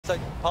So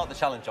part of the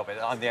challenge of it,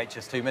 I'm the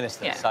HS2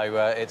 minister, Yeah. so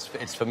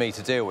it's for me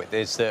to deal with,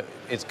 is that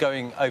it's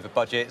going over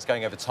budget, it's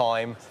going over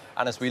time,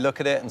 and as we look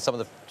at it and some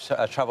of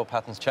the travel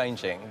patterns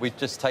changing, we've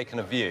just taken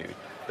a view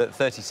that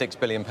 £36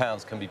 billion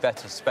can be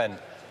better spent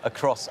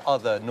across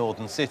other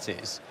northern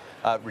cities,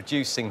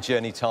 reducing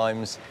journey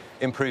times,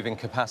 improving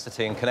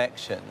capacity and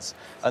connections.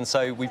 And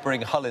so we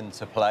bring Hull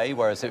into play,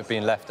 whereas it had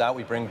been left out.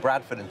 We bring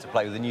Bradford into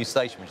play with a new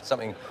station, which is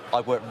something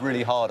I've worked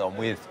really hard on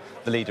with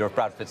the leader of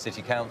Bradford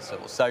City Council.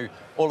 So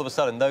all of a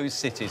sudden, those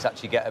cities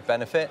actually get a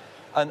benefit.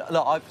 And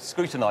look, I've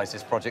scrutinised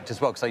this project as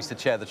well, because I used to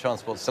chair the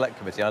Transport Select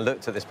Committee, and I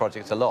looked at this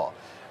project a lot.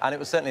 And it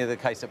was certainly the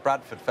case that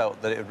Bradford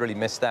felt that it had really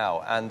missed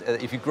out. And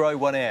if you grow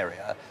one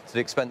area to the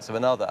expense of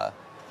another,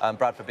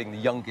 Bradford being the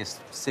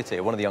youngest city,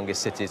 one of the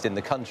youngest cities in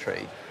the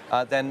country,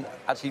 then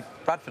actually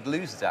Bradford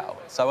loses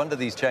out. So under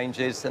these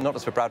changes, and not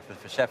just for Bradford,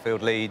 for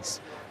Sheffield, Leeds,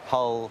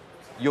 Hull,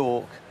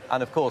 York,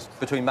 and of course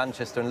between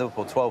Manchester and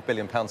Liverpool, £12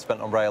 billion spent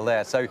on rail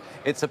there. So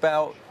it's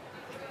about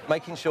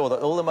making sure that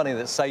all the money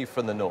that's saved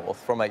from the north,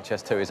 from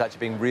HS2, is actually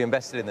being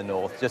reinvested in the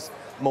north, just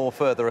more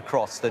further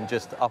across than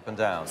just up and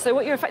down. So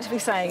what you're effectively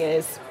saying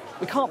is,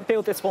 we can't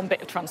build this one bit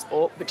of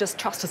transport, but just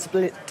trust us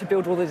to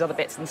build all these other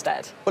bits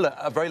instead. Well,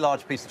 a very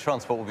large piece of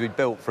transport will be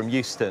built from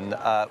Euston,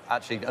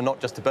 actually, not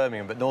just to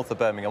Birmingham, but north of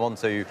Birmingham,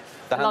 onto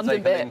the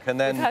London bit. link, and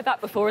then... We've heard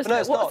that before, isn't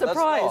it? What a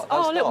surprise.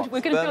 Look,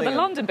 we're going to build the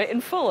London bit in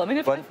full. I mean,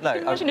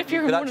 imagine if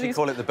you're you in could one of actually these...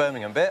 call it the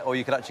Birmingham bit, or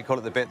you could actually call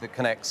it the bit that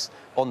connects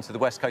onto the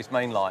West Coast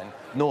Main Line,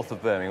 north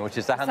of Birmingham, which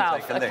is the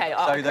South. Handtaker link. Okay,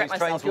 So those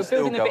trains will You're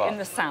building still a go bit up. in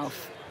the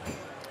south.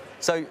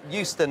 So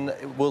Euston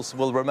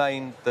will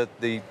remain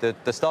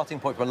the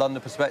starting point from a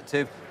London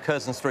perspective,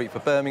 Curzon Street for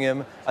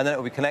Birmingham, and then it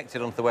will be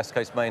connected onto the West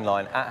Coast Main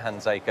Line at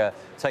Handtaker,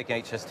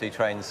 taking HS2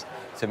 trains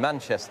to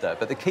Manchester.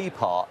 But the key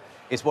part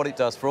is what it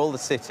does for all the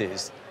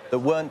cities that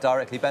weren't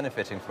directly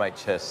benefiting from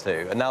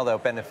HS2, and now they'll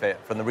benefit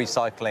from the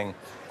recycling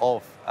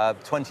of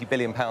 £20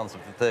 billion of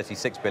the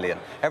 £36 billion.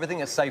 Everything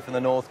that's saved from the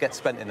north gets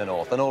spent in the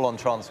north, and all on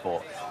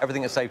transport.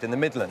 Everything that's saved in the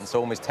Midlands, so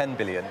almost £10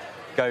 billion,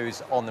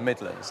 goes on the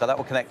Midlands. So that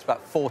will connect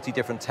about 40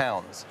 different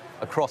towns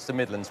across the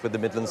Midlands with the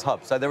Midlands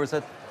hub. So there is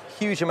a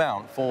huge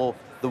amount for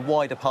the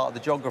wider part of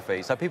the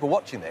geography. So people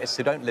watching this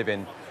who don't live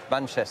in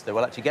Manchester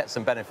will actually get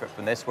some benefit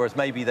from this, whereas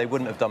maybe they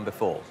wouldn't have done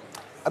before.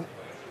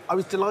 I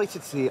was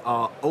delighted to see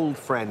our old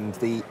friend,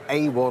 the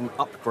A1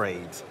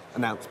 upgrade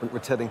announcement,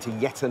 returning to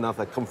yet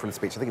another conference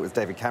speech. I think it was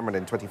David Cameron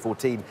in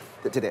 2014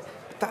 that did it.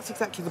 But that's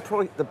exactly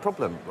the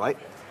problem, right?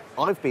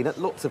 I've been at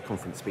lots of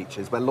conference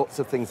speeches where lots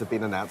of things have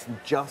been announced and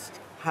just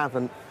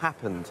haven't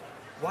happened.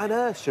 Why on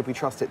earth should we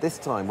trust it this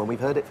time when we've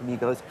heard it from you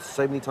guys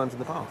so many times in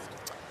the past?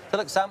 So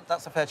look, Sam,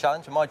 that's a fair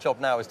challenge, and my job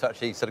now is to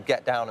actually sort of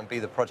get down and be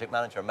the project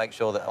manager and make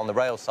sure that on the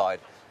rail side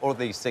all of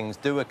these things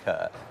do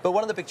occur. But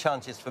one of the big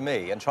challenges for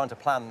me, and trying to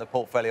plan the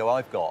portfolio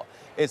I've got,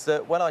 is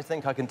that when I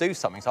think I can do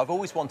something, so I've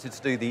always wanted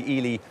to do the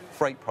Ely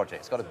freight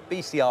project. It's got a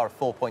BCR of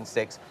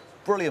 4.6,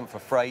 brilliant for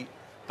freight,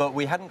 but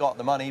we hadn't got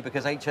the money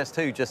because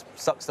HS2 just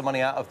sucks the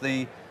money out of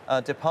the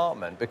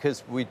department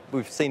because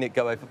we've seen it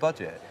go over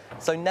budget.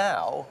 So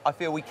now I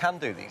feel we can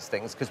do these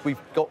things because we've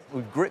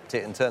gripped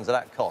it in terms of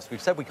that cost.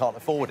 We've said we can't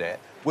afford it.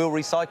 We'll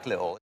recycle it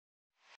all.